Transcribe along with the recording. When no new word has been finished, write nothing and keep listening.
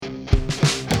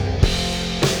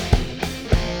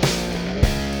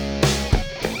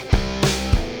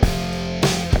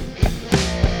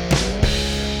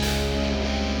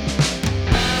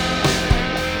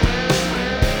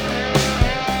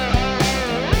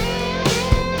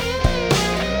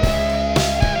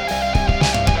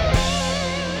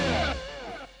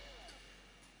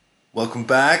Welcome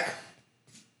back,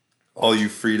 all you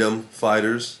freedom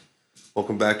fighters.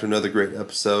 Welcome back to another great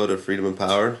episode of Freedom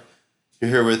Empowered. You're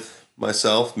here with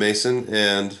myself, Mason,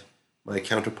 and my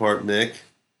counterpart, Nick.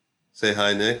 Say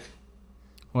hi, Nick.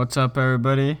 What's up,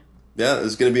 everybody? Yeah,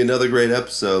 it's going to be another great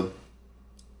episode.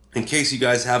 In case you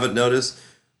guys haven't noticed,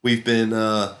 we've been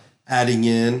adding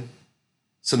in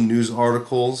some news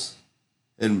articles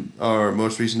in our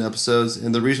most recent episodes.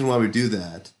 And the reason why we do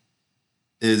that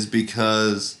is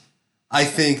because I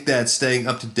think that staying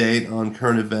up to date on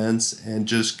current events and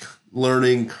just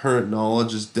learning current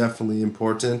knowledge is definitely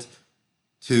important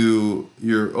to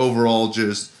your overall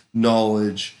just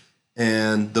knowledge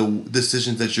and the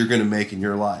decisions that you're going to make in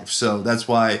your life. So that's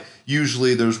why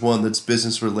usually there's one that's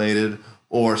business related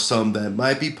or some that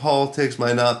might be politics,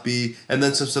 might not be, and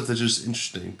then some stuff that's just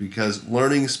interesting because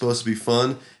learning is supposed to be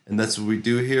fun, and that's what we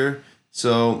do here.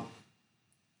 So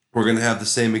we're going to have the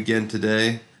same again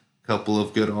today, a couple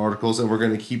of good articles, and we're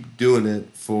going to keep doing it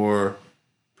for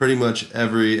pretty much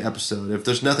every episode. If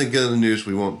there's nothing good in the news,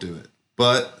 we won't do it.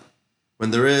 But when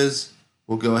there is,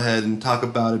 we'll go ahead and talk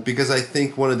about it because I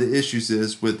think one of the issues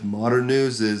is with modern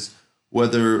news is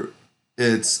whether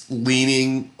it's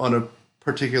leaning on a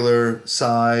particular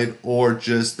side or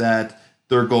just that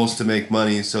their goal is to make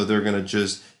money, so they're going to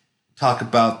just talk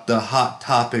about the hot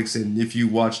topics. And if you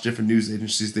watch different news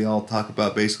agencies, they all talk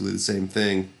about basically the same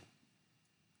thing.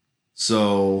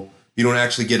 So you don't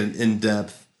actually get an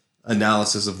in-depth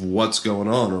analysis of what's going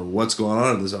on or what's going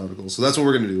on in this article. So that's what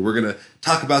we're going to do. We're going to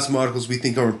talk about some articles we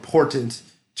think are important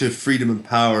to Freedom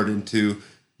Empowered and to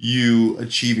you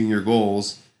achieving your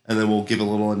goals. And then we'll give a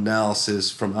little analysis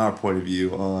from our point of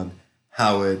view on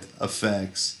how it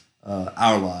affects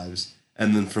our lives.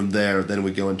 And then from there, then we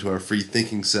go into our free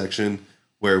thinking section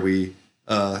where we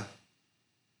do a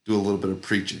little bit of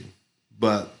preaching.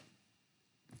 But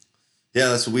yeah,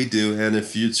 that's what we do. And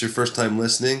if it's your first time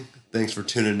listening, thanks for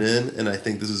tuning in. And I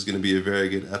think this is going to be a very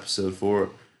good episode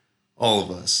for all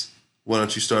of us. Why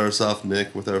don't you start us off,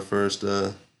 Nick, with our first current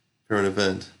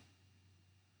event?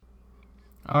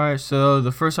 All right, so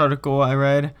the first article I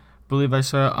read, I believe I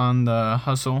saw it on The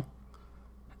Hustle.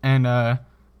 And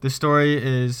the story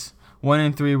is 1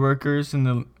 in 3 workers in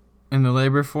the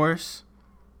labor force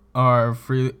are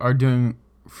doing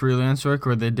freelance work,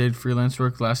 or they did freelance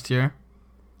work last year.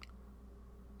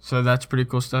 So that's pretty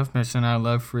cool stuff. Mason and I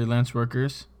love freelance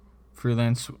workers,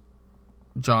 freelance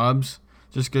jobs,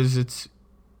 just because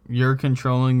you're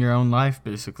controlling your own life,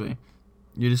 basically.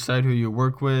 You decide who you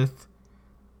work with,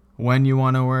 when you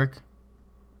want to work.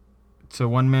 It's a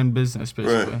one-man business,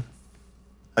 basically. Right.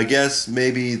 I guess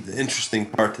maybe the interesting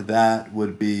part to that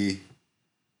would be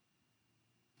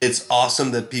it's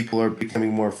awesome that people are becoming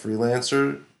more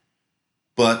freelancer,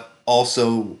 but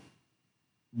also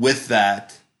with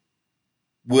that,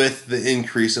 with the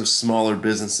increase of smaller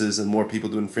businesses and more people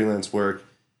doing freelance work,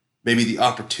 maybe the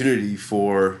opportunity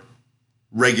for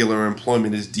regular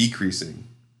employment is decreasing.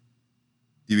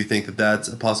 Do you think that that's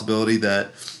a possibility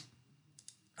that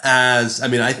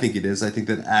I think it is. I think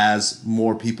that as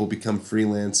more people become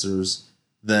freelancers,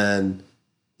 then,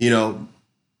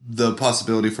 the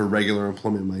possibility for regular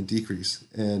employment might decrease.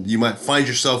 And you might find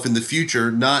yourself in the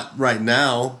future, not right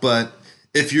now, but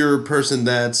if you're a person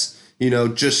that's,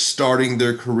 just starting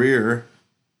their career,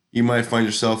 you might find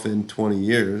yourself in 20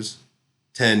 years,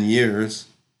 10 years,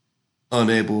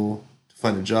 unable to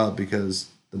find a job because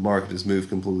the market has moved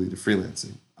completely to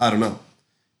freelancing. I don't know.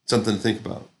 Something to think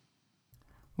about.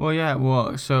 Well, yeah,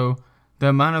 so the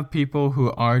amount of people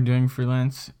who are doing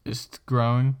freelance is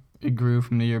growing. It grew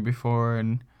from the year before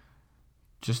and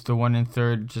just the 1 in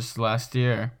 3 just last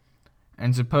year.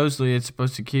 And supposedly it's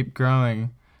supposed to keep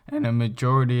growing, and a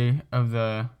majority of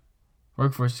the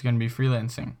workforce is going to be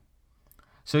freelancing.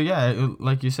 So yeah,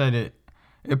 like you said, it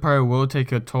probably will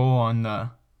take a toll on the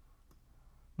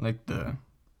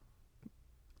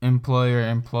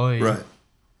employer-employee. Right.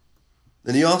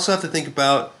 Then you also have to think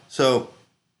about,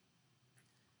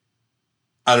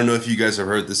 I don't know if you guys have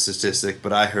heard this statistic,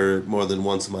 but I heard it more than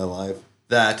once in my life,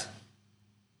 that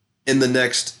in the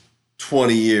next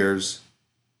 20 years,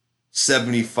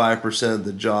 75% of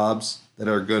the jobs that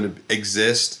are going to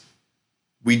exist,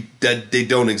 they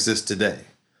don't exist today.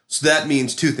 So that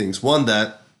means two things. One,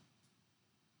 that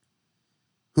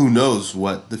who knows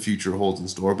what the future holds in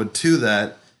store, but two,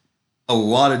 that a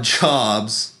lot of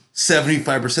jobs,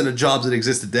 75% of jobs that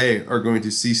exist today are going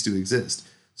to cease to exist.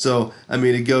 So,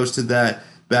 it goes to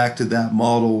back to that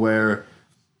model where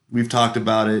we've talked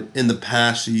about it in the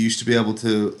past. You used to be able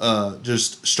to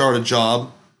just start a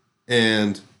job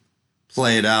and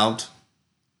play it out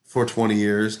for 20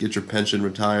 years, get your pension,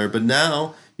 retire. But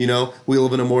now, we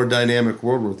live in a more dynamic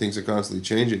world where things are constantly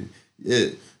changing.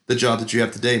 the job that you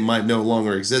have today might no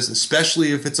longer exist,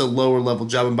 especially if it's a lower level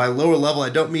job. And by lower level, I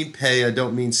don't mean pay, I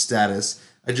don't mean status.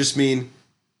 I just mean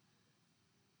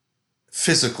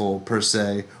physical per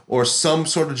se, or some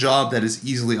sort of job that is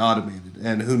easily automated,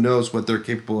 and who knows what they're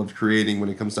capable of creating when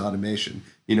it comes to automation.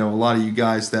 A lot of you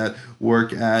guys that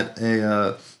work at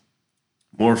a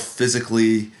more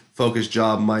physically focused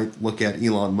job might look at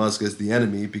Elon Musk as the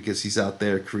enemy because he's out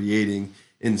there creating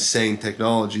insane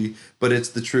technology, but it's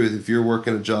the truth. If you're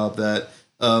working a job that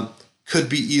could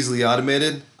be easily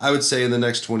automated, I would say in the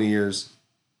next 20 years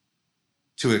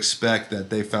to expect that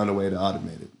they found a way to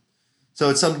automate it. So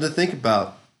it's something to think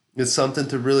about. It's something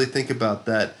to really think about,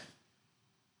 that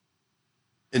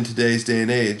in today's day and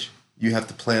age, you have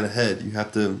to plan ahead. You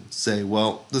have to say,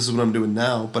 well, this is what I'm doing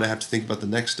now, but I have to think about the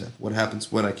next step. What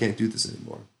happens when I can't do this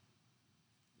anymore?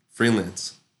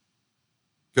 Freelance.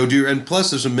 Go do and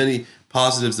plus there's so many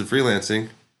positives to freelancing.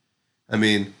 I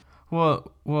mean,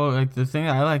 well, like the thing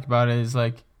I like about it is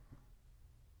like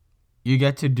you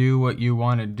get to do what you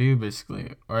want to do, basically.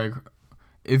 Or like,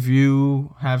 if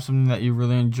you have something that you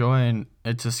really enjoy and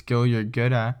it's a skill you're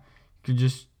good at, you could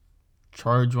just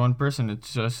charge one person.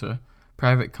 It's just a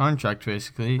private contract,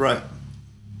 basically. right.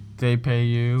 They pay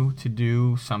you to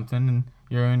do something, and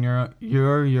you're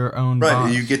your own Right.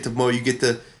 boss. You get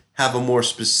to have a more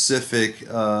specific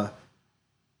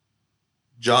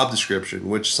job description,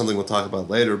 which is something we'll talk about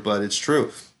later, but it's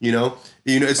true.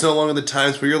 It's no longer the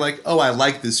times where you're like, oh, I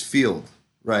like this field,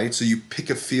 right? So you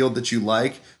pick a field that you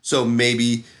like. So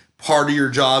maybe part of your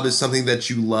job is something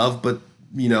that you love, but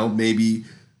maybe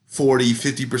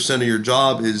 40-50% of your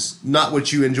job is not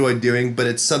what you enjoy doing, but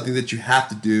it's something that you have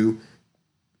to do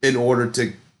in order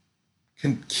to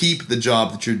keep the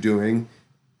job that you're doing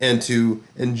and to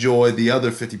enjoy the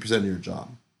other 50% of your job.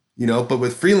 But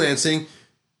with freelancing,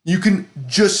 you can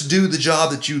just do the job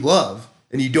that you love,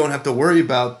 and you don't have to worry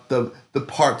about the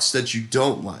parts that you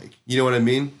don't like. You know what I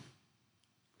mean? I'm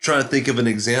trying to think of an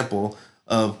example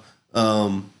of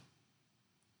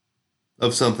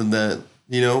something that,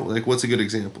 like, what's a good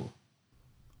example?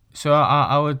 So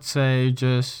I would say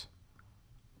just,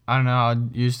 I don't know,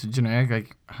 I'd use the generic,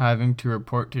 like having to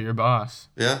report to your boss.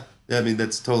 Yeah. Yeah, I mean,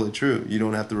 that's totally true. You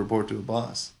don't have to report to a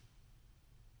boss.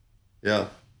 Yeah.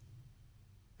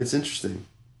 It's interesting.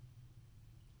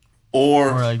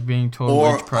 Or like being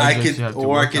told which projects you have to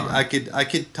work on. I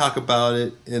could talk about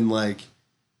it in like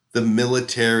the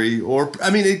military, or I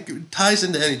mean, it ties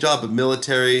into any job, but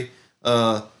military,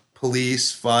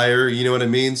 police, fire. You know what I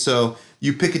mean? So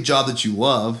you pick a job that you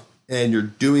love, and you're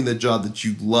doing the job that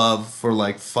you love for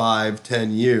like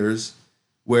 5-10 years,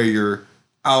 where you're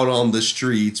out on the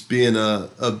streets being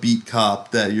a beat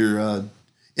cop, that you're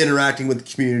interacting with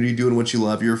the community, doing what you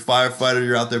love. You're a firefighter,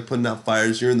 you're out there putting out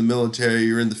fires, you're in the military,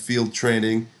 you're in the field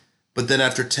training. But then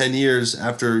after 10 years,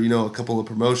 after, a couple of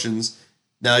promotions,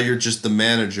 now you're just the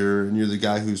manager, and you're the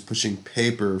guy who's pushing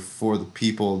paper for the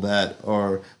people that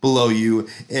are below you.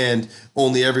 And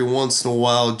only every once in a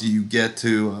while do you get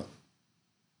to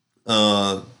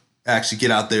actually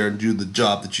get out there and do the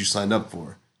job that you signed up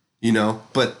for.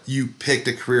 But you picked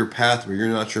a career path where you're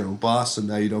not your own boss, so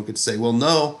now you don't get to say, well,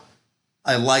 no,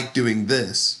 I like doing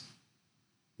this.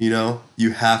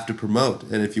 You have to promote.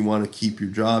 And if you want to keep your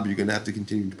job, you're going to have to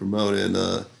continue to promote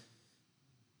and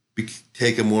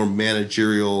take a more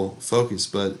managerial focus.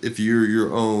 But if you're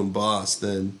your own boss,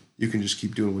 then you can just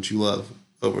keep doing what you love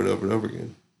over and over and over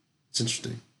again. It's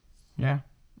interesting. Yeah.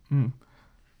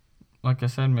 Like I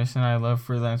said, Mason, I love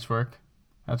freelance work.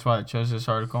 That's why I chose this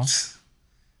article.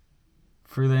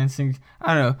 Freelancing,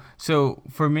 I don't know. So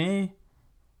for me,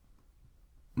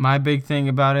 my big thing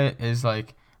about it is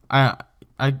like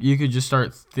you could just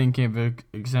start thinking of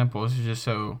examples. It's just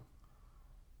so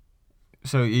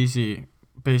easy.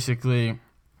 Basically,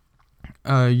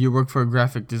 you work for a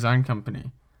graphic design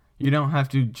company. You don't have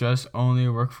to just only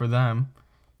work for them.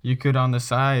 You could on the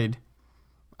side.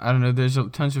 I don't know. There's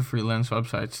tons of freelance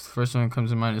websites. The first one that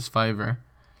comes to mind is Fiverr.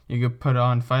 You could put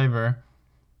on Fiverr.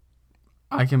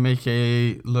 I can make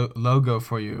a logo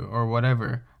for you or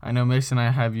whatever. I know Mason and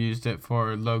I have used it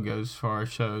for logos for our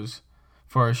shows,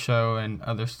 for our show and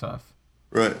other stuff.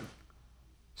 Right.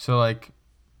 So like,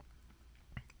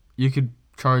 you could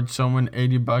charge someone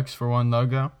 $80 for one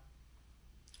logo.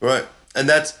 Right. And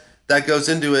that goes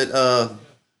into it.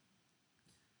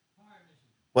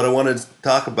 What I wanted to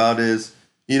talk about is,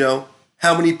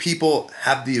 how many people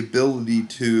have the ability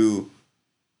to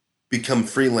become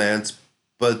freelance,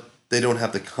 but they don't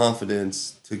have the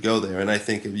confidence to go there. And I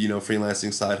think,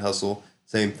 freelancing, side hustle,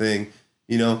 same thing.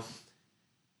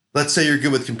 Let's say you're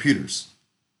good with computers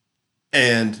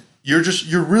and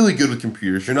you're really good with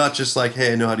computers. You're not just like,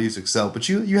 hey, I know how to use Excel, but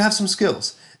you have some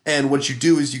skills. And what you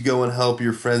do is you go and help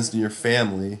your friends and your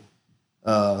family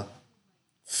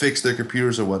fix their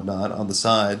computers or whatnot on the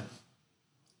side,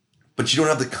 but you don't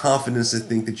have the confidence to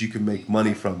think that you can make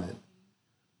money from it.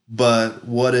 But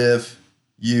what if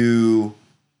you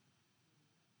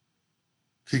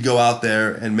could go out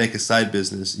there and make a side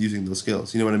business using those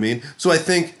skills? You know what I mean? So I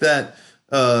think that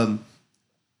to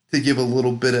give a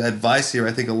little bit of advice here,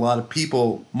 I think a lot of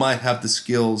people might have the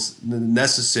skills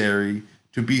necessary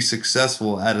to be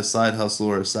successful at a side hustle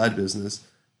or a side business,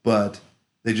 but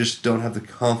they just don't have the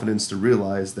confidence to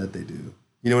realize that they do.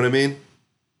 You know what I mean?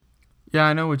 Yeah,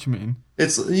 I know what you mean.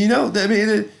 It's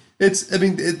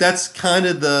that's kind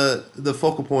of the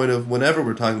focal point of whenever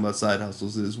we're talking about side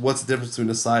hustles is what's the difference between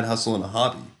a side hustle and a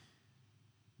hobby?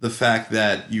 The fact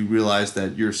that you realize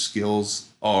that your skills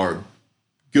are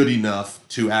good enough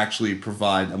to actually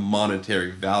provide a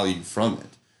monetary value from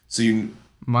it. So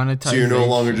you're no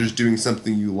longer just doing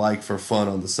something you like for fun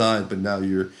on the side, but now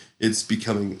it's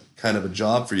becoming kind of a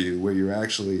job for you where you're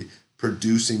actually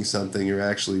producing something, you're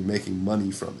actually making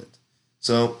money from it.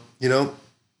 So, a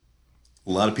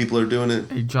lot of people are doing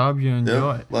it. A job you enjoy.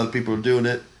 Yeah, a lot of people are doing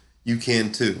it. You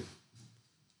can too.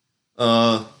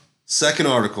 Second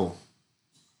article.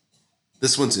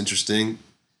 This one's interesting.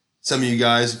 Some of you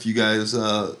guys, if you guys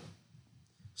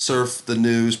surf the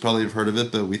news, probably have heard of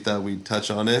it, but we thought we'd touch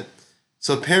on it.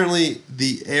 So apparently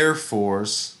the Air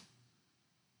Force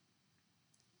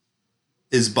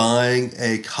is buying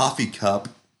a coffee cup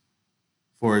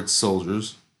for its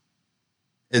soldiers,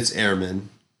 its airmen,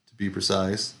 to be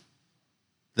precise,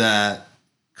 that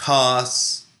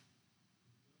costs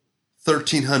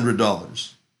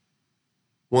 $1,300.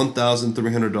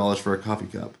 $1,300 for a coffee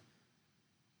cup.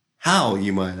 How,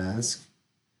 you might ask?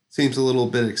 Seems a little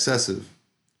bit excessive.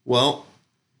 Well,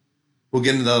 we'll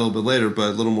get into that a little bit later, but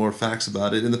a little more facts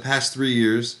about it. In the past 3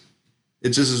 years,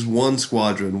 it just as one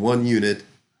squadron, one unit,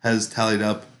 has tallied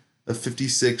up a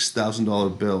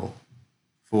 $56,000 bill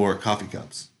for coffee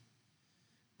cups.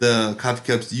 The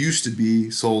coffee cups used to be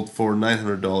sold for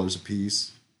 $900 a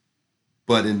piece,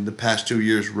 but in the past 2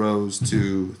 years rose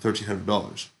to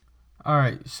 $1,300. All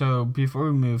right, so before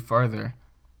we move farther,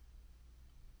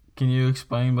 can you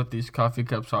explain what these coffee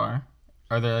cups are?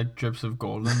 Are there like drips of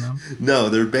gold in them? No,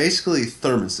 they're basically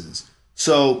thermoses.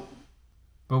 So,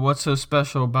 but what's so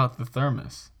special about the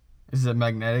thermos? Is it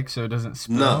magnetic so it doesn't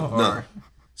spill? No.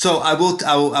 So I will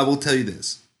tell you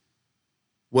this.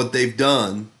 What they've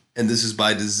done, and this is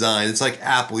by design. It's like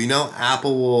Apple.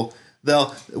 Apple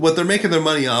what they're making their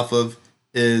money off of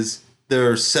is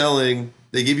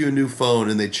they give you a new phone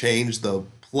and they change the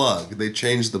plug, they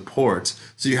change the ports.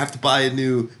 So you have to buy a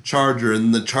new charger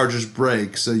and the chargers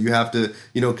break. So you have to,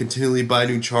 continually buy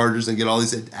new chargers and get all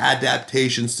these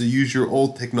adaptations to use your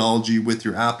old technology with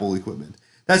your Apple equipment.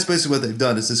 That's basically what they've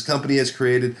done. Is this company has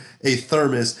created a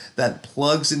thermos that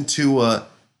plugs into a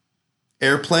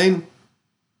airplane,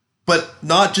 but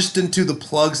not just into the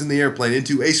plugs in the airplane,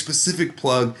 into a specific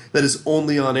plug that is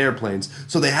only on airplanes.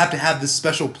 So they have to have this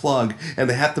special plug, and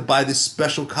they have to buy this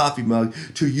special coffee mug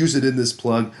to use it in this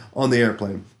plug on the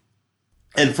airplane.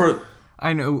 And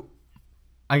I know,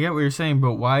 I get what you're saying,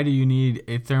 but why do you need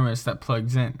a thermos that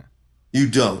plugs in? You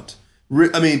don't.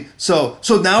 So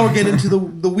now we're getting into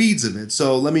the weeds of it.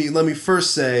 So let me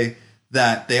first say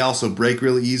that they also break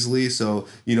really easily. So,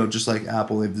 just like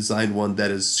Apple, they've designed one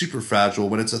that is super fragile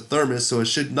when it's a thermos, so it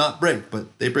should not break,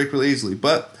 but they break really easily.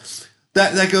 But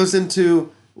that goes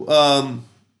into, I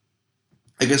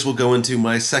guess we'll go into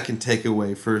my second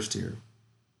takeaway first here,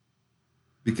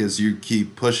 because you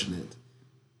keep pushing it.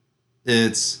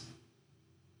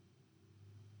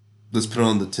 Let's put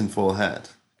on the tinfoil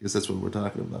hat, because that's what we're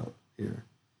talking about here.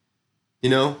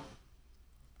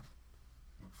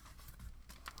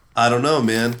 I don't know,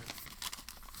 man.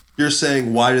 You're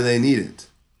saying, why do they need it?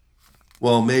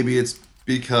 Well, maybe it's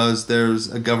because there's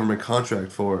a government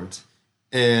contract for it.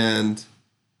 And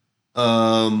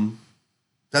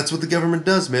that's what the government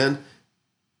does, man.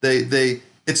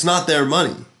 It's not their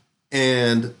money.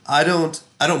 And I don't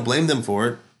blame them for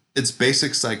it. It's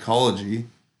basic psychology.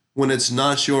 When it's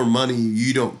not your money,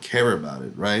 you don't care about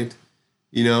it, right?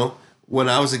 When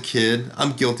I was a kid,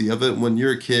 I'm guilty of it. When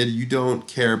you're a kid, you don't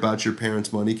care about your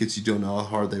parents' money because you don't know how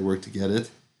hard they work to get it.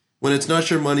 When it's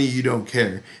not your money, you don't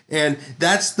care. And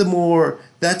that's the more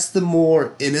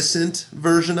innocent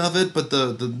version of it. But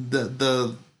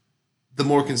the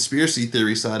more conspiracy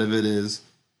theory side of it is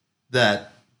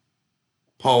that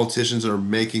politicians are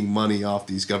making money off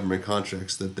these government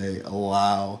contracts that they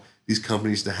allow these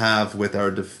companies to have with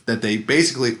that they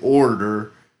basically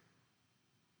order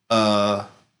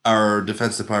our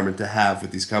Defense Department to have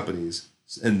with these companies,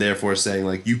 and therefore saying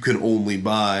like you can only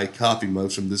buy coffee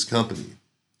mugs from this company.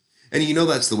 And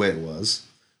that's the way it was.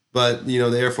 But the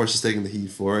Air Force is taking the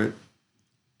heat for it.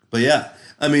 But yeah,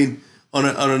 I mean, on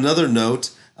another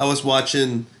note, I was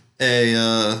watching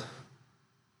a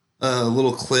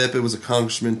little clip. It was a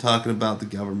congressman talking about the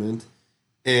government,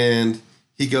 and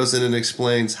he goes in and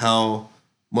explains how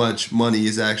much money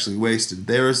is actually wasted.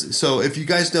 So if you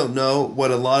guys don't know,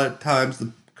 what a lot of times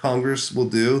the Congress will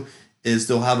do is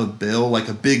they'll have a bill, like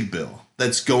a big bill,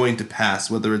 that's going to pass,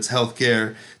 whether it's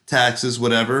healthcare, taxes,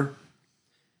 whatever.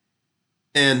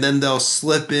 And then they'll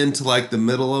slip into like the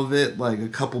middle of it, like a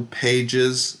couple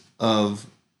pages of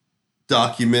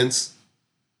documents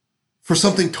for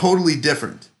something totally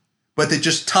different. But they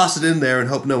just toss it in there and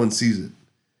hope no one sees it.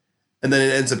 And then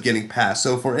it ends up getting passed.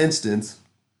 So for instance,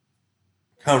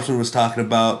 Congressman was talking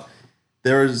about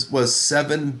was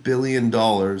 $7 billion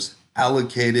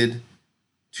allocated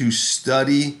to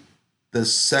study the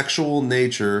sexual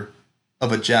nature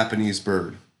of a Japanese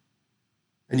bird.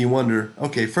 And you wonder,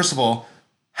 okay, first of all,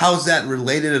 how is that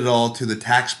related at all to the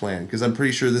tax plan? Because I'm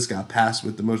pretty sure this got passed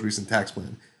with the most recent tax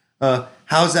plan.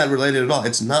 How is that related at all?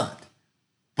 It's not.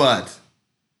 But,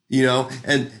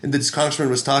 and this congressman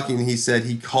was talking, and he said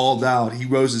he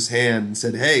rose his hand and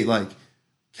said, hey, like,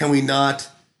 can we not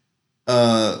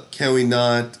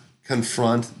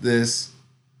confront this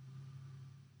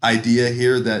idea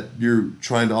here that you're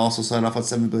trying to also sign off on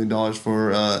 $7 billion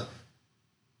for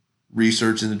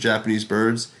research into Japanese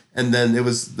birds? And then it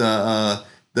was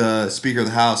the Speaker of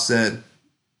the House said,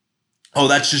 "Oh,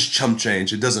 that's just chump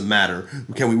change. It doesn't matter.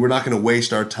 We're not going to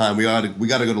waste our time. We got to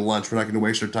go to lunch. We're not going to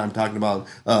waste our time talking about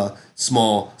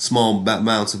small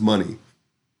amounts of money."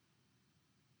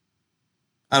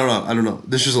 I don't know.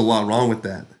 There's just a lot wrong with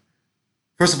that.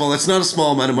 First of all, it's not a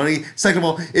small amount of money. Second of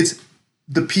all, it's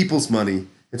the people's money.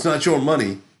 It's not your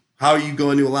money. How are you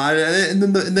going to allow it? And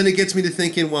then it gets me to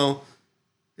thinking, well,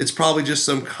 it's probably just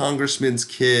some congressman's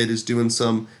kid is doing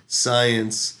some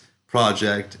science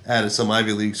project at some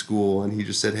Ivy League school, and he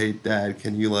just said, "Hey, Dad,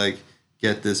 can you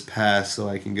get this passed so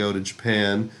I can go to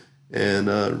Japan and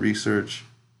research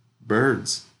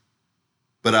birds?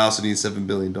 But I also need $7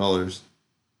 billion."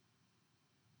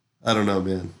 I don't know,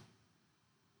 man.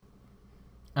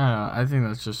 I don't know. I think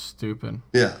that's just stupid.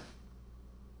 Yeah.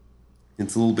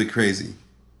 It's a little bit crazy.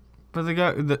 But the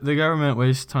government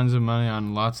wastes tons of money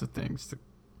on lots of things.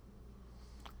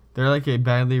 They're like a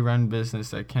badly run business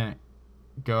that can't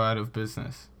go out of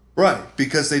business. Right,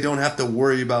 because they don't have to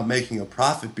worry about making a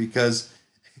profit, because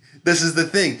this is the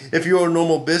thing. If you're a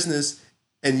normal business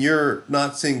and you're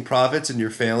not seeing profits and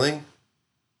you're failing,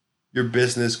 your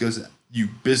business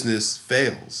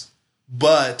fails.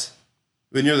 But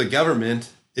when you're the government,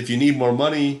 if you need more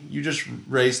money, you just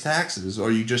raise taxes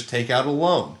or you just take out a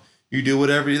loan. You do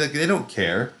whatever you like. They don't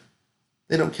care.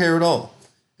 They don't care at all.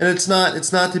 And it's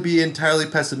not to be entirely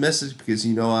pessimistic, because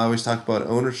I always talk about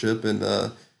ownership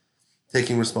and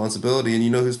taking responsibility,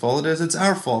 and whose fault it is? It's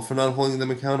our fault for not holding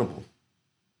them accountable.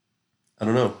 I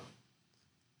don't know.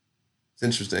 It's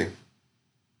interesting.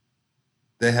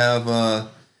 They have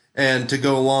and to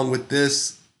go along with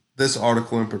this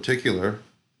article in particular,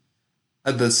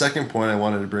 the second point I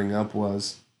wanted to bring up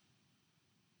was,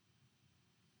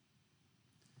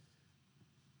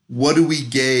 what do we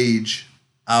gauge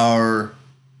our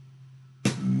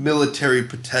military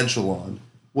potential on?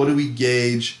 What do we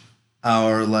gauge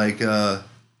our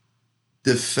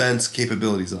defense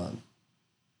capabilities on?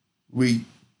 We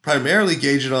primarily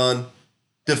gauge it on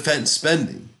defense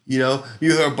spending. You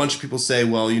hear a bunch of people say,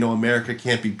 well, America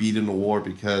can't be beat in a war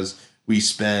because we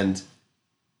spend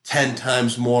 10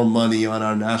 times more money on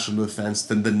our national defense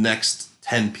than the next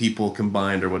 10 people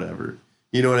combined or whatever.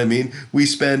 You know what I mean? We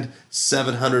spend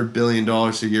 $700 billion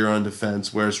a year on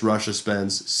defense, whereas Russia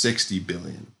spends $60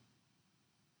 billion.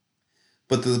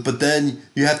 But then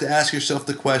you have to ask yourself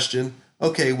the question,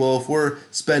 okay, well, if we're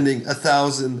spending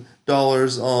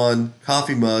 $1,000 on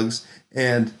coffee mugs,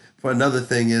 and for another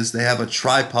thing is they have a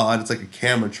tripod, it's like a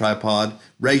camera tripod,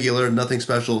 regular, nothing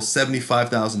special,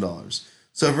 $75,000.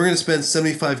 So if we're going to spend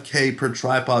 $75K per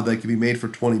tripod that could be made for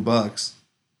 $20,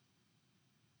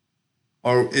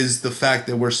 or is the fact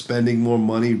that we're spending more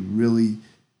money really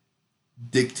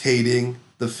dictating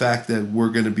the fact that we're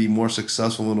going to be more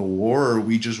successful in a war, or are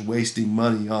we just wasting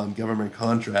money on government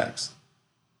contracts?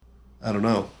 I don't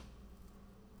know.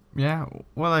 Yeah,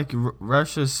 well,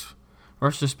 Russia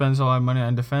spends a lot of money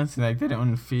on defense, and they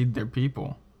don't feed their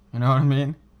people. You know what I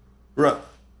mean? Right.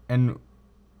 And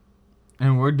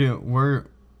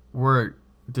we're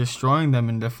destroying them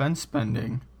in defense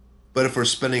spending. But if we're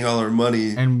spending all our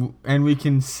money, and we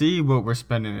can see what we're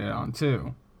spending it on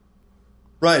too.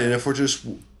 Right, and if we're just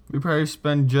We probably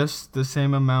spend just the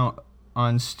same amount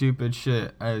on stupid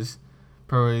shit as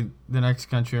probably the next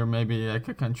country, or maybe like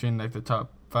a country in like the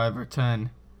top 5 or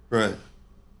 10 right,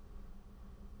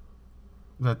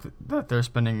 that they're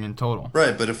spending in total.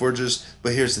 right, but here's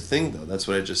the thing though. That's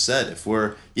what I just said. If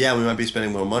we're yeah, we might be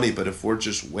spending more money, but if we're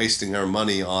just wasting our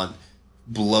money on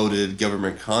bloated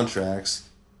government contracts,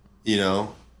 you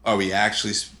know, are we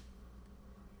actually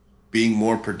being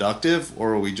more productive,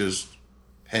 or are we just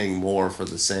paying more for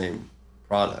the same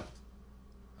product?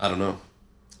 I don't know.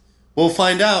 We'll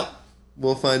find out.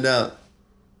 We'll find out.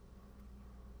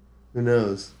 Who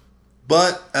knows?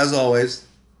 But as always,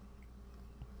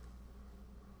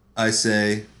 I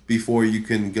say before you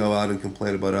can go out and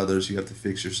complain about others, you have to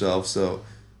fix yourself. So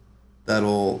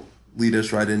that'll lead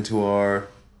us right into our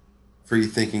free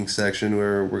thinking section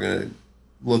where we're going to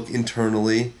look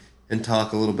internally and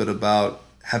talk a little bit about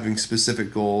having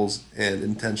specific goals and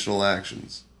intentional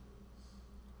actions.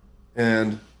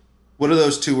 And what do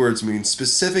those two words mean?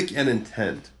 Specific and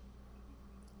intent.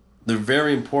 They're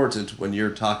very important when you're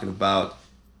talking about,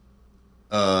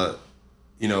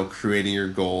 creating your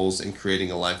goals and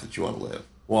creating a life that you want to live.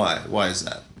 Why? Why is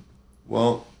that?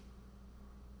 Well,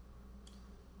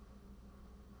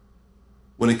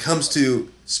 when it comes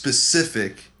to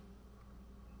specific,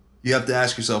 you have to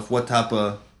ask yourself, what type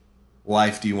of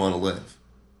life do you want to live?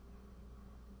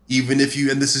 Even if you,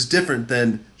 and this is different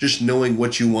than just knowing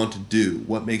what you want to do,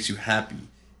 what makes you happy.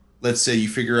 Let's say you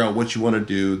figure out what you want to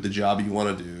do, the job you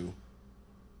want to do.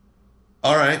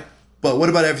 All right, but what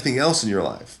about everything else in your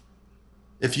life?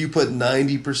 If you put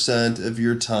 90% of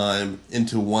your time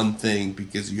into one thing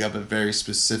because you have a very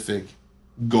specific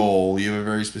goal, you have a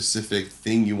very specific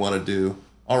thing you want to do,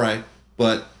 all right,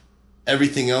 but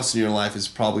everything else in your life is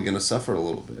probably going to suffer a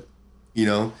little bit. You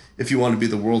know, if you want to be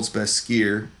the world's best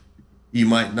skier, you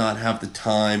might not have the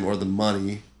time or the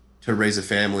money to raise a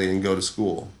family and go to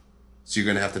school. So you're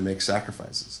going to have to make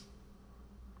sacrifices.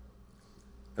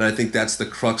 And I think that's the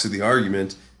crux of the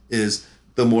argument is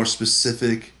the more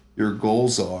specific your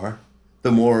goals are,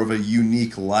 the more of a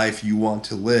unique life you want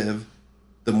to live,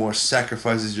 the more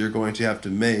sacrifices you're going to have to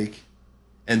make,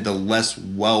 and the less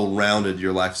well-rounded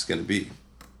your life's going to be.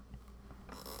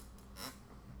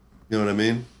 You know what I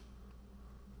mean?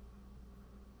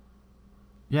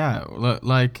 Yeah,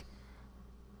 like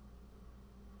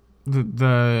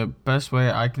the best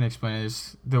way I can explain it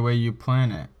is the way you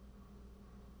plan it.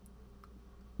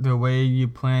 The way you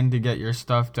plan to get your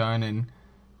stuff done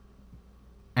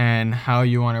and how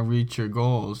you want to reach your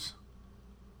goals.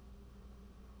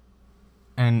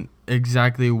 And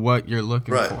exactly what you're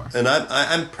looking right. for. And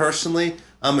I'm personally,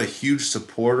 I'm a huge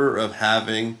supporter of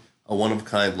having a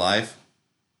one-of-a-kind life.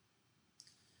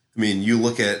 I mean, you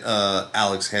look at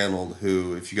Alex Honnold,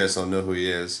 who, if you guys don't know who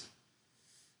he is,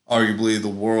 arguably the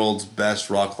world's best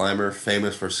rock climber,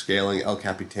 famous for scaling El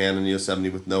Capitan in Yosemite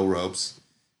with no ropes.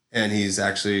 And he's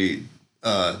actually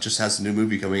just has a new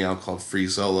movie coming out called Free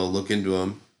Solo. Look into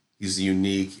him. He's a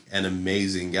unique and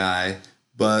amazing guy.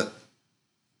 But,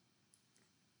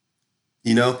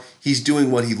 you know, he's doing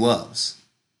what he loves.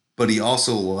 But he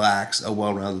also lacks a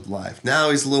well-rounded life. Now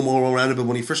he's a little more well-rounded, but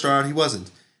when he first started out, he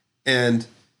wasn't. And,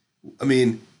 I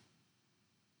mean,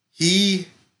 he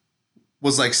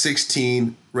was like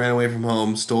 16, ran away from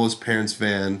home, stole his parents'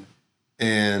 van,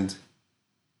 and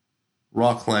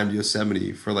rock climbed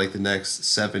Yosemite for like the next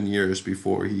 7 years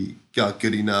before he got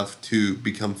good enough to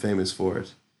become famous for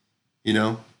it. You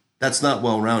know, that's not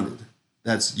well-rounded.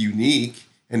 That's unique,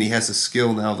 and he has a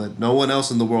skill now that no one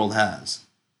else in the world has.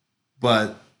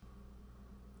 But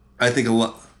I think a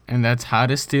lot... And that's how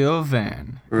to steal a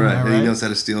van. Right, and he knows how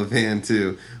to steal a van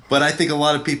too. But I think a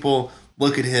lot of people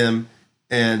look at him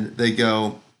and they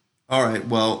go, all right,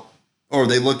 well, or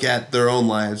they look at their own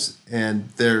lives and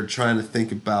they're trying to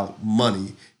think about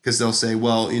money because they'll say,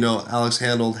 well, you know, Alex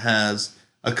Honnold has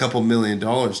a couple $1 million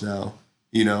now,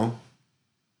 you know.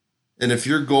 And if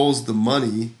your goal's the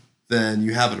money, then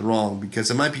you have it wrong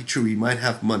because it might be true. He might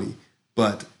have money,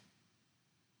 but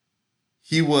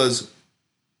he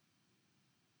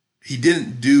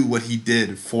didn't do what he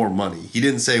did for money. He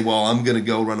didn't say, well, I'm going to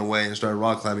go run away and start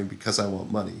rock climbing because I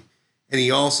want money. And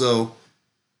he also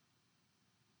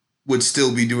would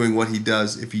still be doing what he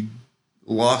does if he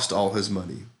lost all his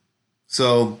money.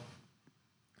 So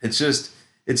it's just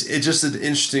an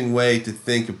interesting way to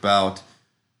think about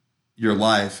your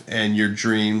life and your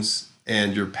dreams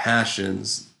and your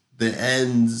passions. The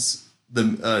ends,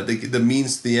 the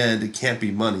means to the end, it can't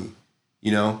be money,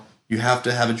 you know? You have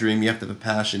to have a dream, you have to have a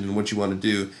passion in what you want to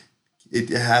do. It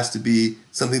has to be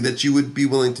something that you would be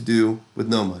willing to do with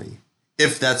no money,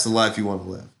 if that's the life you want to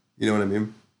live. You know what I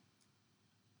mean?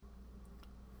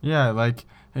 Yeah, like,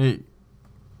 hey,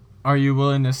 are you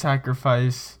willing to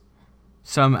sacrifice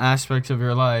some aspects of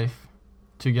your life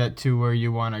to get to where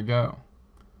you want to go?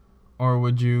 Or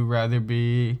would you rather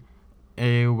be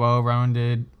a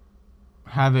well-rounded,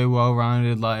 have a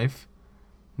well-rounded life,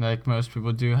 like most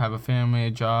people do, have a family,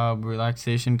 a job,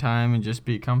 relaxation time, and just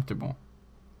be comfortable?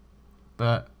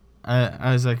 But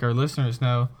as like our listeners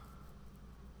know,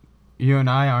 you and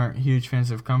I aren't huge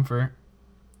fans of comfort.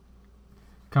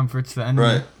 Comfort's the enemy.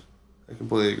 Right. I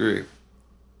completely agree.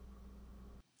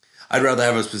 I'd rather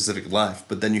have a specific life,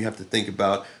 but then you have to think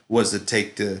about what does it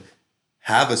take to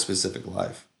have a specific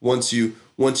life. Once you've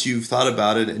thought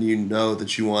about it and you know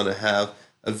that you want to have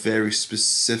a very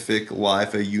specific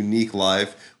life, a unique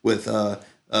life with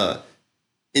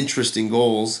interesting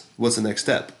goals, what's the next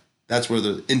step? That's where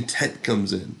the intent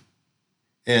comes in.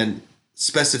 And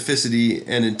specificity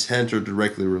and intent are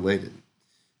directly related.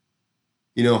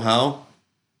 You know how?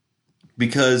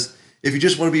 Because if you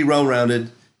just want to be well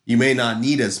rounded, you may not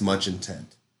need as much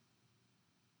intent.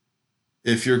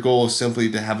 If your goal is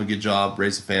simply to have a good job,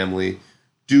 raise a family,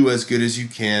 do as good as you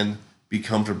can, be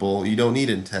comfortable, you don't need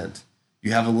intent.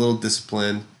 You have a little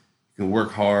discipline, you can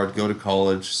work hard, go to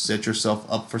college, set yourself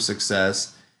up for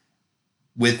success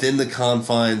within the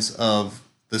confines of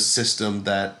the system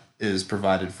that is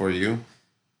provided for you,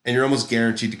 and you're almost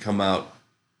guaranteed to come out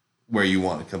where you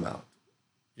want to come out.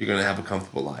 You're going to have a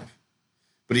comfortable life.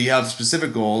 But if you have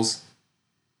specific goals,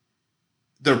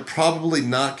 they're probably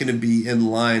not going to be in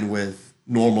line with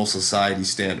normal society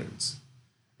standards.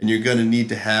 And you're going to need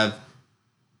to have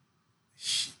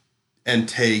and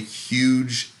take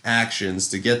huge actions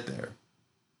to get there.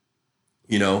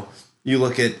 You know, you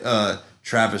look at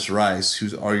Travis Rice,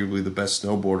 who's arguably the best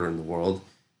snowboarder in the world,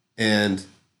 and,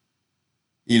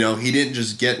 you know, he didn't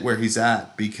just get where he's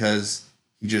at because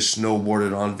he just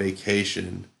snowboarded on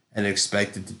vacation and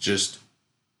expected to just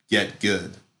get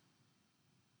good.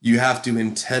 You have to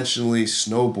intentionally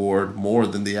snowboard more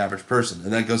than the average person.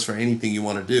 And that goes for anything you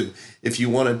want to do. If you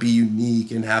want to be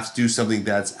unique and have to do something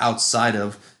that's outside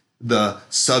of the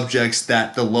subjects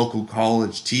that the local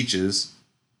college teaches,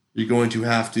 you're going to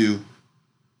have to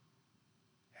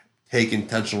take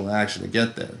intentional action to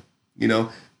get there. You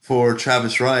know, for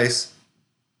Travis Rice,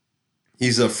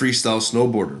 he's a freestyle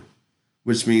snowboarder,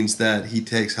 which means that he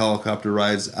takes helicopter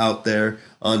rides out there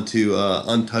onto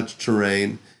untouched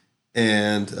terrain.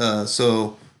 And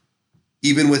so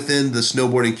even within the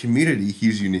snowboarding community,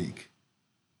 he's unique.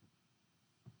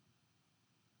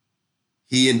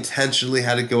 He intentionally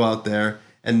had to go out there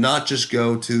and not just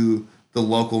go to the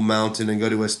local mountain and go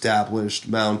to established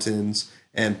mountains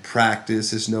and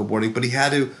practice his snowboarding, but he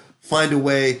had to find a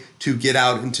way to get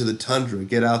out into the tundra,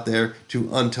 get out there to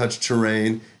untouched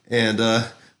terrain and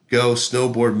go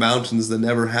snowboard mountains that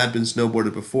never had been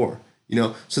snowboarded before. You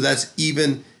know, so that's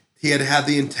even he had to have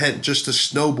the intent just to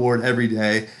snowboard every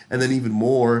day, and then even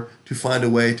more to find a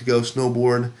way to go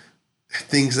snowboard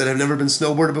things that have never been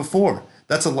snowboarded before.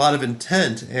 That's a lot of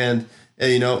intent, and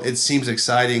you know, it seems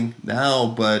exciting now,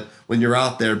 but when you're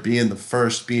out there being the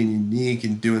first, being unique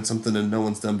and doing something that no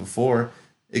one's done before,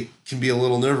 it can be a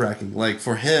little nerve-wracking. Like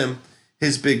for him,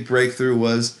 his big breakthrough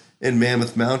was in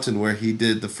Mammoth Mountain where he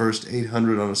did the first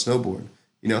 800 on a snowboard.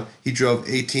 You know, he drove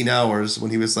 18 hours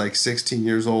when he was like 16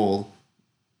 years old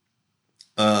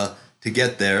to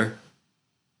get there,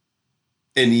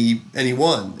 and he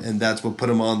won, and that's what put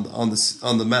him on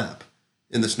the map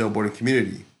in the snowboarding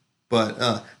community.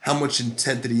 But how much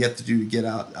intent did he have to do to get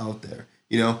out there?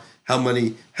 You know, how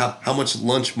much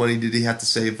lunch money did he have to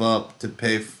save up to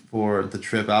pay for the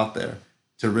trip out there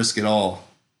to risk it all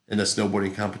in a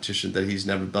snowboarding competition that he's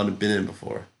never been in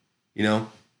before? You know,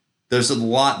 there's a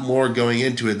lot more going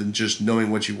into it than just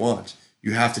knowing what you want.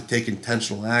 You have to take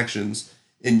intentional actions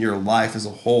in your life as a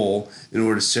whole in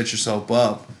order to set yourself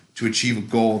up to achieve a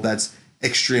goal that's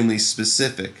extremely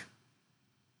specific.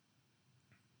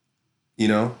 You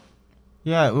know?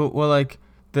 Yeah, well, like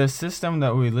the system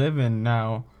that we live in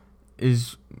now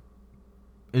is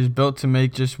is built to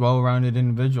make just well-rounded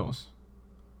individuals.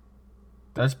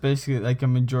 That's basically like a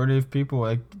majority of people,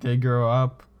 like they grow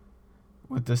up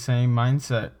with the same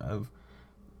mindset of,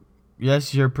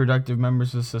 yes, you're productive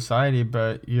members of society,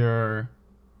 but you're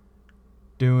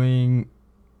doing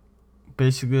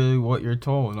basically what you're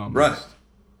told almost. Right.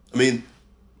 I mean,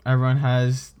 everyone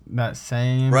has that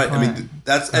same right. plan. I mean,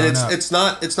 that's and it's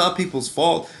not people's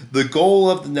fault. The goal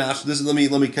of the national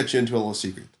let me cut you into a little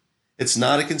secret. It's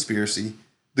not a conspiracy.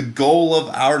 The goal of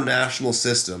our national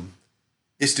system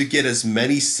is to get as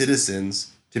many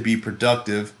citizens to be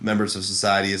productive members of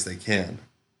society as they can.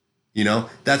 You know,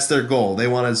 that's their goal. They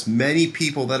want as many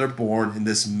people that are born in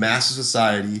this massive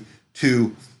society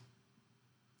to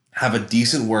have a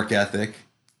decent work ethic,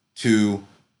 to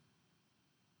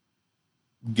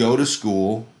go to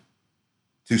school,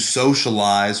 to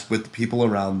socialize with the people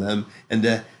around them, and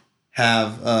to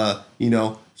have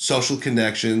social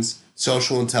connections,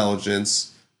 social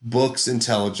intelligence, books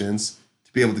intelligence,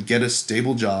 to be able to get a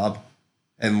stable job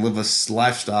and live a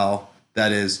lifestyle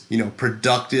that is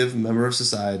productive member of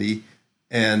society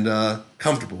and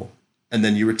comfortable. And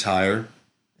then you retire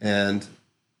and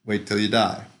wait till you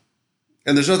die.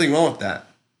 And there's nothing wrong with that.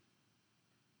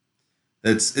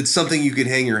 It's something you can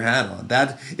hang your hat on.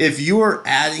 That if you are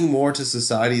adding more to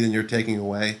society than you're taking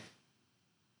away,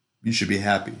 you should be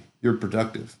happy. You're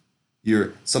productive.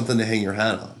 You're something to hang your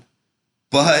hat on.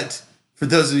 But for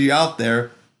those of you out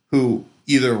there who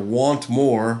either want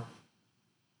more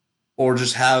or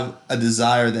just have a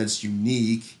desire that's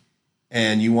unique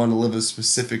and you want to live a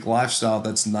specific lifestyle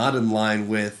that's not in line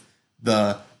with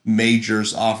the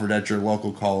majors offered at your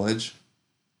local college,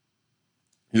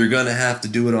 you're going to have to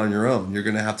do it on your own. You're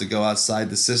going to have to go outside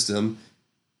the system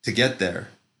to get there.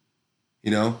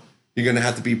 You're going to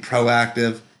have to be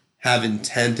proactive, have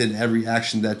intent in every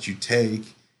action that you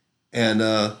take,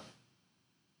 and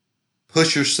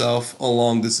push yourself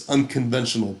along this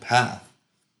unconventional path.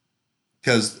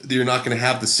 Because you're not going to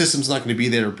have, the system's not going to be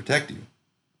there to protect you.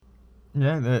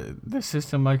 Yeah, the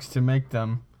system likes to make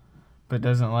them, but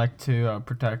doesn't like to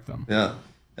protect them. Yeah,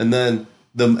 and then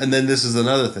this is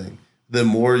another thing. The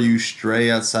more you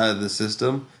stray outside of the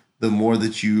system, the more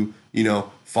that you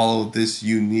follow this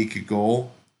unique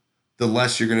goal, the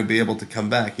less you're going to be able to come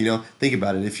back. Think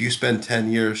about it. If you spend 10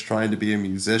 years trying to be a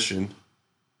musician,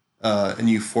 and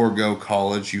you forego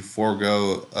college, you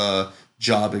forego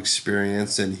job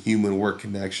experience and human work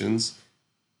connections,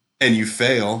 and you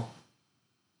fail,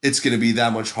 it's going to be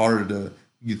that much harder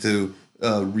to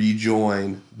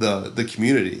rejoin the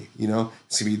community. It's going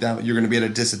to be that you're going to be at a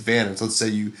disadvantage. Let's say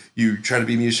you try to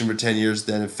be a musician for 10 years,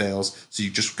 then it fails, so you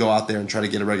just go out there and try to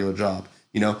get a regular job.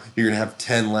 You're going to have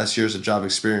 10 less years of job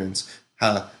experience.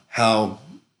 How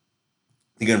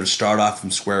you're going to start off from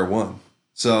square one.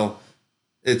 So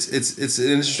it's an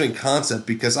interesting concept,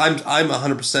 because I'm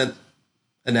 100%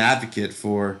 an advocate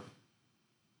for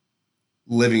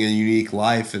living a unique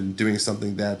life and doing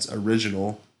something that's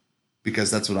original, because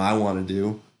that's what I want to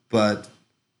do. But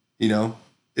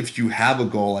if you have a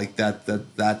goal like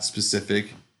that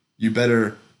specific, you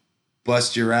better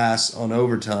bust your ass on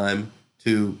overtime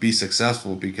to be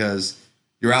successful, because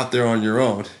you're out there on your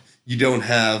own. You don't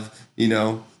have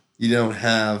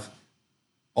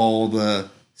all the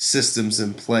systems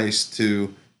in place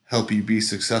to help you be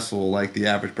successful like the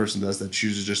average person does, that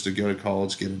chooses just to go to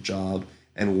college, get a job,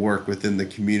 and work within the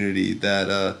community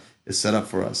that is set up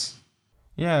for us.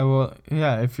 Yeah, well,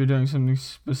 yeah, if you're doing something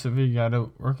specific, you gotta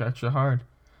work extra hard.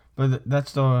 But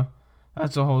that's the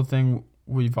whole thing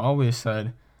we've always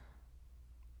said.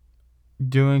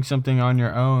 Doing something on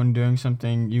your own, doing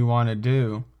something you want to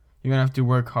do, you're gonna have to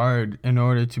work hard in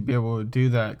order to be able to do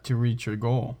that, to reach your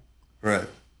goal. Right.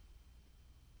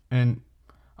 And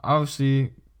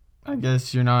obviously, I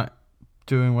guess you're not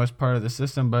doing what's part of the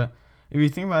system, but if you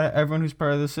think about it, everyone who's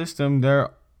part of the system,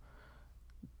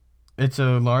 it's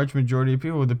a large majority of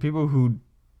people. The people who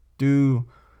do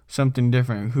something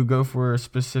different, who go for a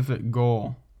specific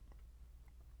goal,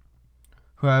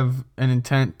 who have an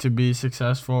intent to be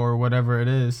successful or whatever it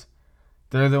is,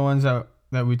 they're the ones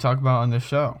that we talk about on the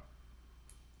show.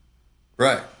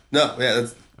 Right. No, yeah,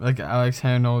 that's like Alex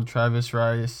Honnold, Travis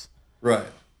Rice, right.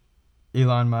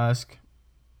 Elon Musk.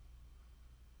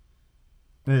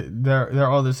 They're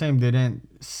all the same. They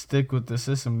didn't stick with the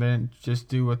system. They didn't just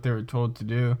do what they were told to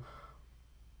do.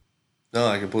 No,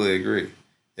 I completely agree.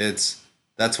 That's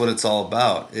what it's all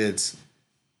about. It's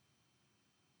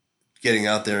getting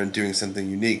out there and doing something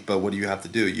unique. But what do you have to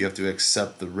do? You have to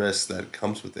accept the risk that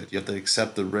comes with it. You have to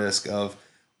accept the risk of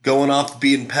going off the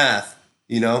beaten path.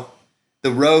 The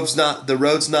road's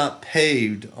not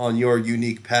paved on your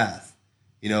unique path.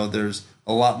 There's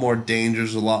a lot more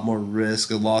dangers, a lot more risk,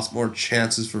 a lot more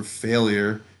chances for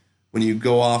failure when you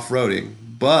go off-roading.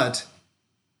 But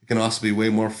it can also be way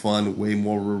more fun, way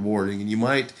more rewarding, and you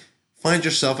might find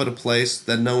yourself at a place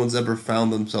that no one's ever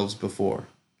found themselves before.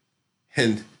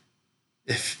 And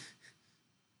if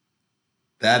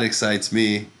that excites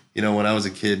me, when I was a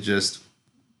kid,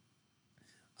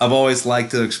 I've always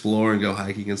liked to explore and go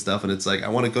hiking and stuff, and it's like I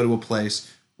want to go to a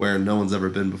place where no one's ever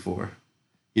been before.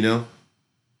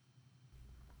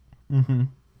 Mm-hmm.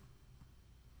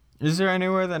 Is there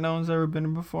anywhere that no one's ever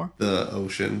been before? The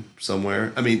ocean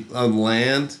somewhere. I mean, on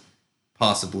land,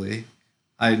 possibly.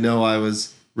 I know I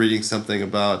was reading something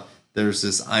about there's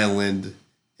this island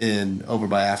over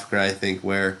by Africa, I think,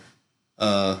 where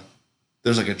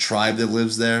there's like a tribe that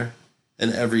lives there,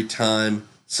 and every time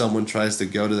someone tries to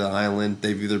go to the island,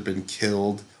 they've either been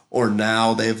killed or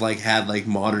now they've like had like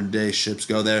modern day ships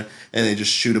go there and they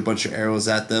just shoot a bunch of arrows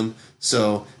at them.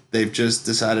 So they've just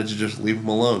decided to just leave them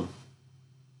alone.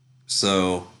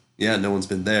 So yeah, no one's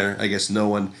been there. I guess no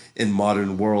one in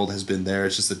modern world has been there.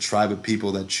 It's just a tribe of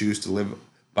people that choose to live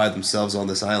by themselves on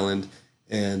this island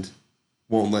and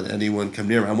won't let anyone come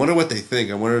near them. I wonder what they think.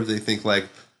 I wonder if they think like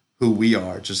who we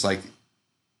are, just like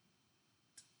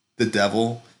the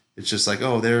devil. It's just like,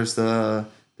 oh, there's the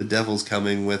devil's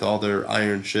coming with all their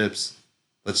iron ships.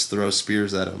 Let's throw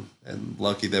spears at them. And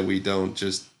lucky that we don't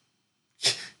just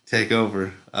take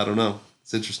over. I don't know.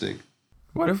 It's interesting.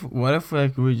 What if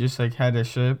like we just like had a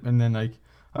ship and then like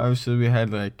obviously we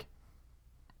had like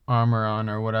armor on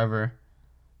or whatever,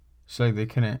 so like they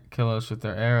couldn't kill us with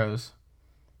their arrows,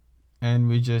 and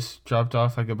we just dropped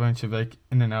off like a bunch of like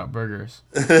In-N-Out burgers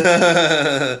and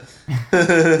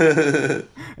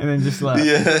then just left.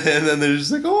 Yeah, and then they're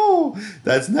just like, oh,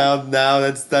 that's now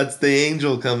that's the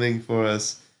angel coming for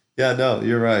us. Yeah, no,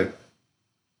 you're right.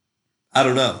 I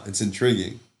don't know. It's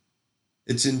intriguing.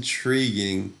 It's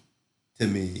intriguing to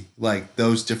me, like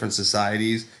those different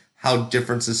societies, how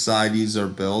different societies are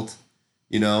built.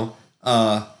 You know,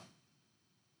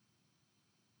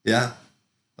 yeah,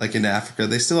 like in Africa,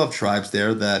 they still have tribes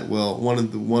there that will. One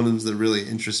of that really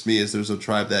interests me is there's a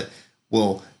tribe that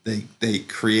will they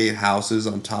create houses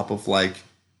on top of like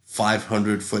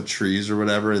 500-foot trees or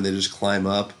whatever, and they just climb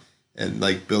up and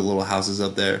like build little houses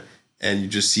up there, and you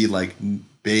just see like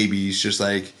babies just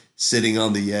like sitting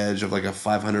on the edge of like a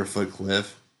 500-foot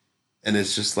cliff, and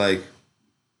it's just like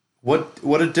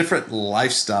what a different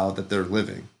lifestyle that they're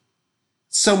living.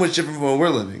 So much different from what we're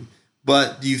living.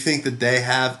 But do you think that they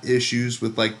have issues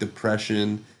with like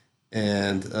depression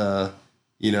and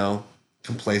you know,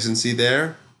 complacency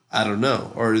there? I don't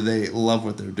know. Or do they love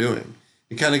what they're doing?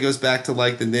 It kind of goes back to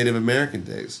like the Native American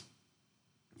days.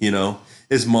 You know,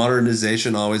 is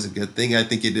modernization always a good thing? I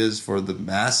think it is for the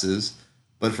masses,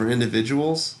 but for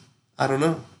individuals, I don't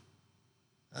know.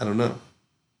 I don't know.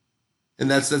 And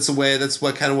that's the way. That's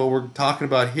what kind of what we're talking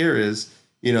about here is,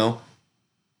 you know,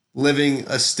 living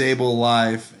a stable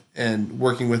life and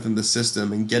working within the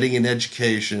system and getting an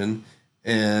education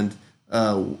and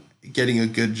getting a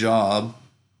good job.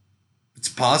 It's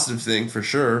a positive thing for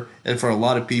sure. And for a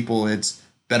lot of people, it's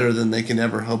better than they can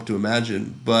ever hope to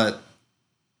imagine. But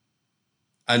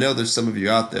I know there's some of you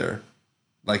out there,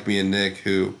 like me and Nick,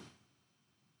 who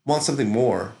want something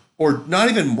more. Or not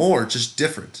even more, just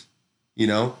different. You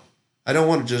know? I don't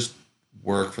want to just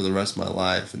work for the rest of my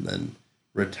life and then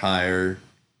retire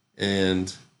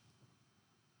and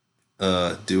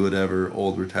do whatever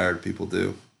old retired people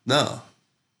do. No.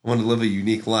 I want to live a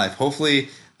unique life. Hopefully,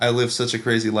 I live such a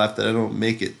crazy life that I don't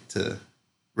make it to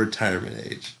retirement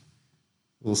age.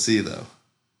 We'll see, though.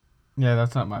 Yeah,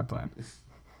 that's not my plan.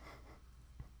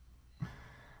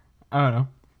 I don't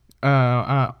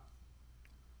know.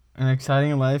 An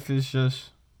exciting life is just.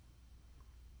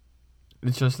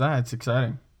 It's just that. It's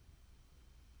exciting.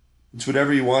 It's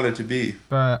whatever you want it to be.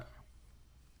 But,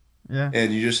 yeah.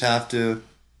 And you just have to.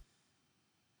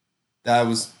 That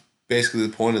was basically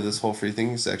the point of this whole free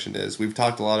thinking section is we've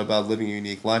talked a lot about living a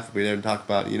unique life, but we didn't talk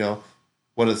about, you know,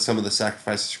 what are some of the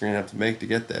sacrifices you're going to have to make to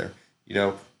get there. You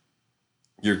know,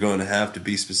 you're going to have to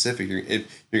be specific. You're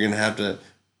going to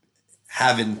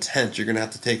have intent. You're going to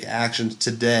have to take actions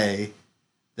today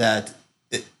that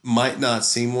it might not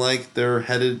seem like they're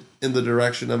headed in the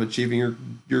direction of achieving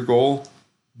your goal,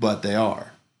 but they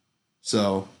are.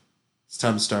 So it's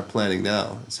time to start planning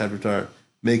now. It's time to start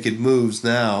making moves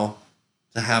now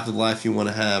to have the life you want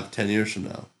to have 10 years from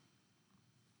now.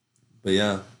 But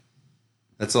yeah,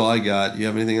 that's all I got. You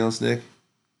have anything else, Nick?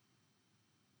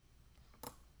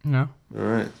 No. All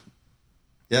right.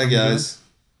 Yeah, guys.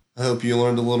 I hope you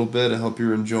learned a little bit. I hope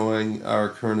you're enjoying our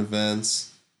current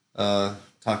events.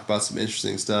 Talk about some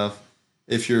interesting stuff.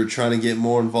 If you're trying to get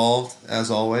more involved, as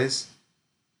always,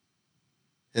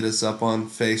 hit us up on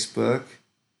Facebook.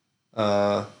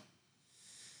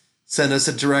 Send us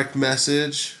a direct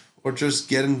message or just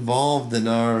get involved in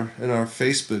our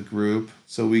Facebook group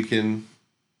so we can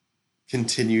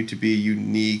continue to be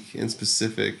unique and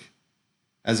specific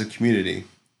as a community.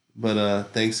 But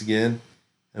thanks again,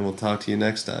 and we'll talk to you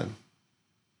next time.